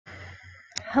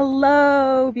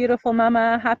Hello, beautiful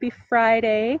mama. Happy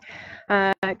Friday.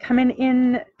 Coming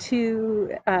in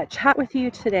to chat with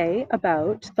you today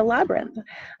about the Labyrinth.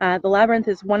 The Labyrinth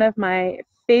is one of my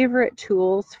favorite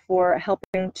tools for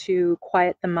helping to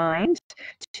quiet the mind,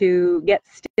 to get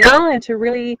still, and to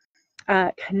really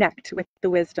connect with the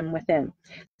wisdom within.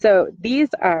 So these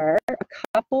are a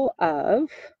couple of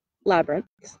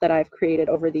labyrinths that I've created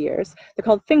over the years. They're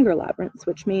called finger labyrinths,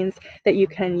 which means that you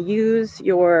can use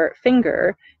your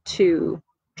finger to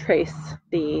trace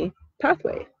the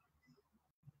pathway.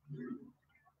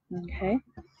 Okay.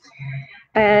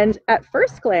 And at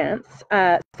first glance,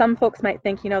 some folks might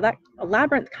think, that a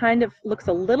labyrinth kind of looks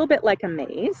a little bit like a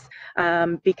maze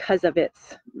because of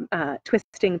its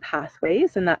twisting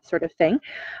pathways and that sort of thing.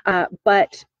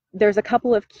 But there's a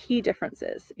couple of key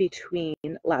differences between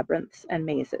labyrinths and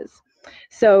mazes.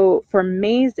 So for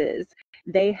mazes,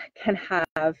 they can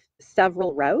have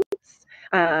several routes,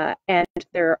 and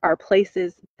there are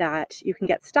places that you can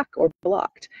get stuck or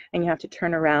blocked, and you have to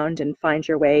turn around and find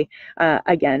your way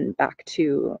again back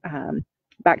to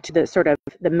the sort of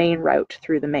the main route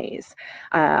through the maze.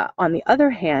 On the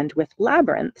other hand, with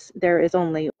labyrinths, there is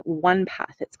only one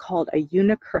path. It's called a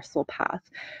unicursal path.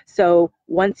 So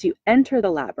once you enter the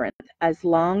labyrinth, as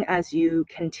long as you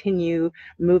continue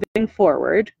moving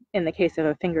forward, in the case of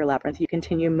a finger labyrinth, you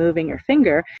continue moving your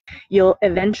finger, you'll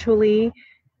eventually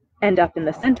end up in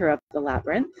the center of the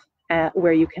labyrinth,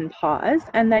 where you can pause,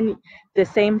 and then the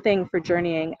same thing for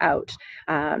journeying out.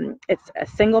 It's a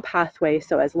single pathway,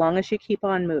 so as long as you keep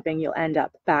on moving, you'll end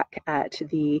up back at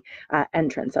the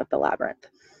entrance of the labyrinth.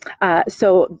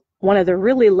 So one of the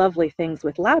really lovely things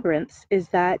with labyrinths is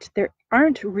that there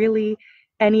aren't really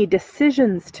any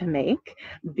decisions to make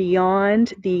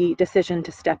beyond the decision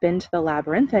to step into the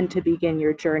labyrinth and to begin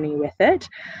your journey with it.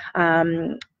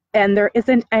 And there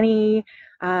isn't any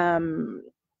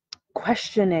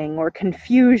questioning or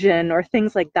confusion or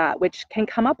things like that, which can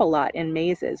come up a lot in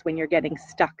mazes when you're getting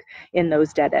stuck in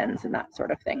those dead ends and that sort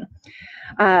of thing.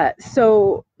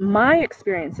 So my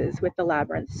experiences with the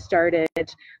labyrinth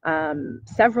started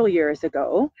several years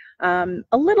ago,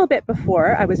 a little bit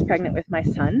before I was pregnant with my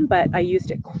son, but I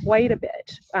used it quite a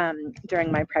bit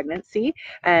during my pregnancy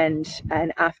and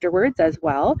afterwards as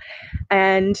well.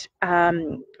 And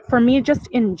for me, just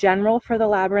in general for the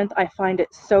labyrinth, I find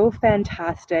it so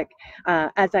fantastic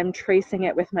as I'm tracing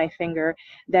it with my finger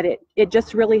that it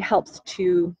just really helps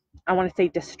to, I want to say,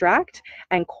 distract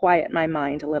and quiet my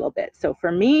mind a little bit. So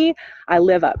for me, I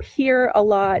live up here a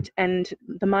lot, and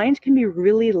the mind can be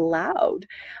really loud.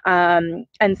 And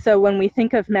so when we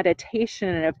think of meditation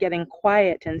and of getting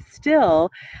quiet and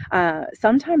still,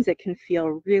 sometimes it can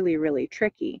feel really, really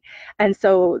tricky. And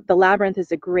so the labyrinth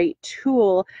is a great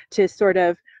tool to sort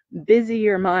of busy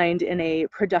your mind in a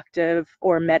productive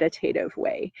or meditative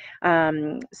way,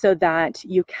 so that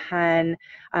you can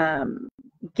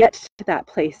get to that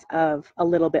place of a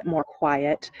little bit more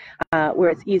quiet, where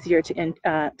it's easier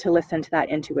to listen to that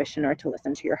intuition or to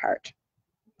listen to your heart.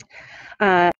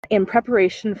 In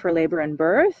preparation for labor and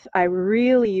birth, I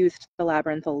really used the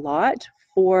labyrinth a lot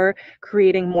for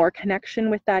creating more connection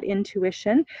with that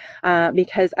intuition,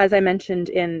 because as I mentioned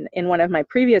in one of my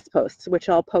previous posts, which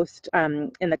I'll post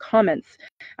in the comments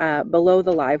below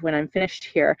the live when I'm finished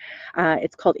here,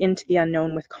 it's called Into the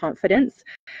Unknown with Confidence.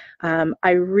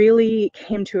 I really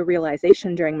came to a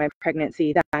realization during my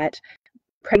pregnancy that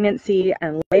pregnancy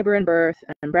and labor and birth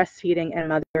and breastfeeding and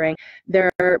mothering,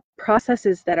 there are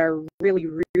processes that are really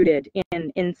rooted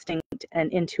in instinct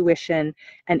and intuition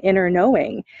and inner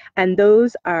knowing, and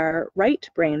those are right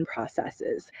brain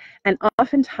processes. And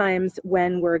oftentimes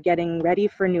when we're getting ready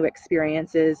for new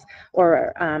experiences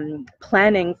or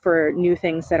planning for new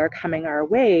things that are coming our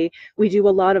way, we do a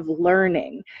lot of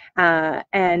learning,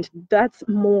 and that's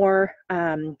more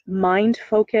mind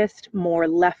focused, more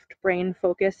left brain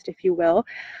focused, if you will.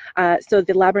 So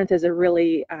the labyrinth is a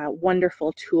really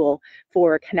wonderful tool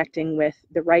for connecting with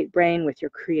the right brain, with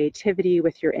your creativity,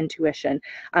 with your intuition,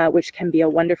 which can be a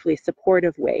wonderfully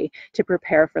supportive way to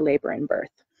prepare for labor and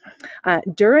birth.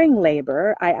 During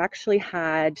labor, I actually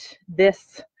had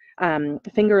this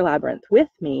finger labyrinth with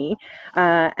me,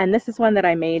 and this is one that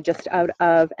I made just out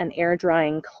of an air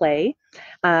drying clay.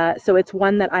 So it's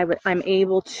one that I'm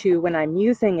able to, when I'm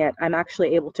using it, I'm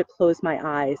actually able to close my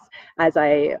eyes as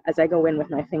I go in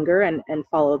with my finger and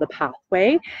follow the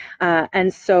pathway.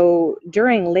 And so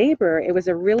during labor, it was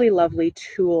a really lovely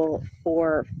tool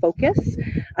for focus,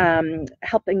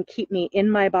 helping keep me in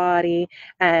my body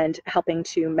and helping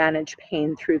to manage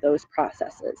pain through those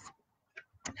processes.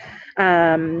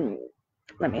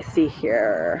 Let me see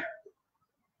here.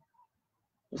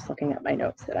 Just looking at my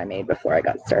notes that I made before I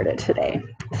got started today.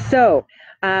 So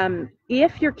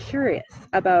If you're curious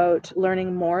about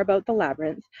learning more about the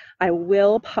Labyrinth, I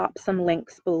will pop some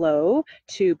links below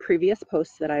to previous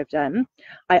posts that I've done.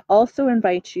 I also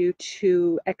invite you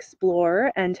to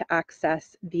explore and to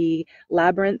access the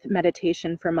Labyrinth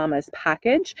Meditation for Mamas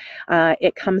package.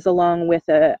 It comes along with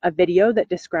a video that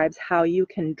describes how you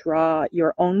can draw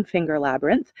your own finger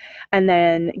labyrinth, and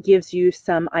then gives you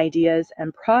some ideas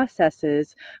and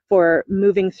processes for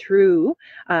moving through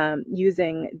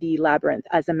using the Labyrinth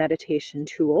as a meditation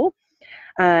tool.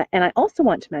 And I also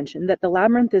want to mention that the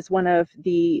Labyrinth is one of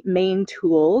the main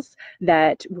tools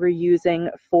that we're using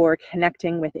for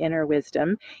connecting with inner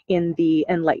wisdom in the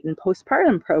Enlightened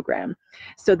Postpartum program.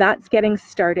 So that's getting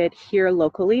started here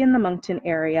locally in the Moncton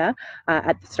area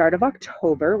at the start of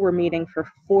October. We're meeting for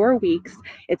 4 weeks.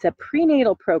 It's a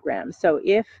prenatal program. So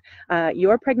if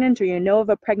you're pregnant or you know of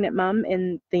a pregnant mom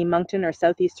in the Moncton or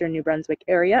southeastern New Brunswick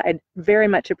area, I'd very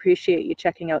much appreciate you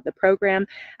checking out the program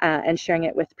and sharing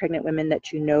it with pregnant women that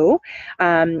you know.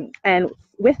 And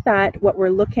with that, what we're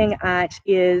looking at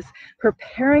is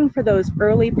preparing for those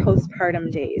early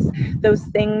postpartum days, those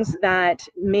things that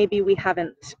maybe we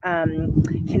haven't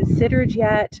considered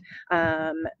yet,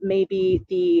 maybe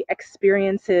the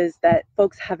experiences that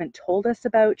folks haven't told us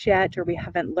about yet or we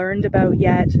haven't learned about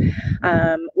yet.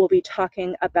 We'll be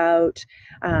talking about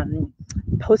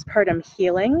postpartum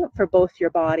healing for both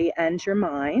your body and your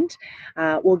mind.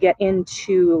 We'll get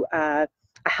into a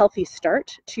healthy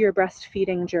start to your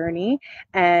breastfeeding journey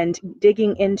and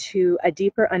digging into a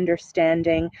deeper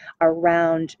understanding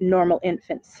around normal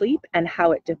infant sleep and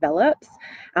how it develops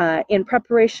in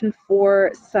preparation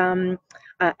for some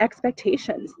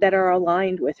expectations that are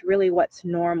aligned with really what's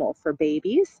normal for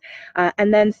babies,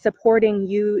 and then supporting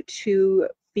you to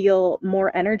feel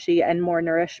more energy and more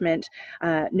nourishment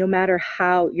no matter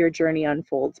how your journey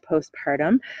unfolds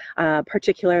postpartum,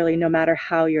 particularly no matter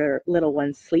how your little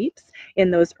one sleeps in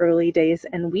those early days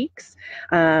and weeks.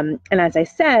 And as I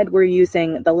said, we're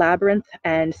using the Labyrinth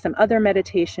and some other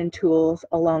meditation tools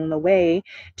along the way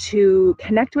to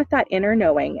connect with that inner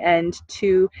knowing and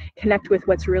to connect with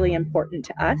what's really important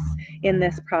to us in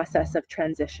this process of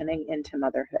transitioning into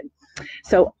motherhood.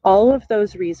 So all of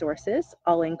those resources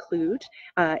I'll include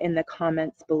in the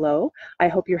comments below. I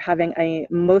hope you're having a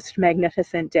most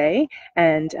magnificent day,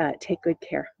 and take good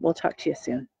care. We'll talk to you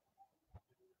soon.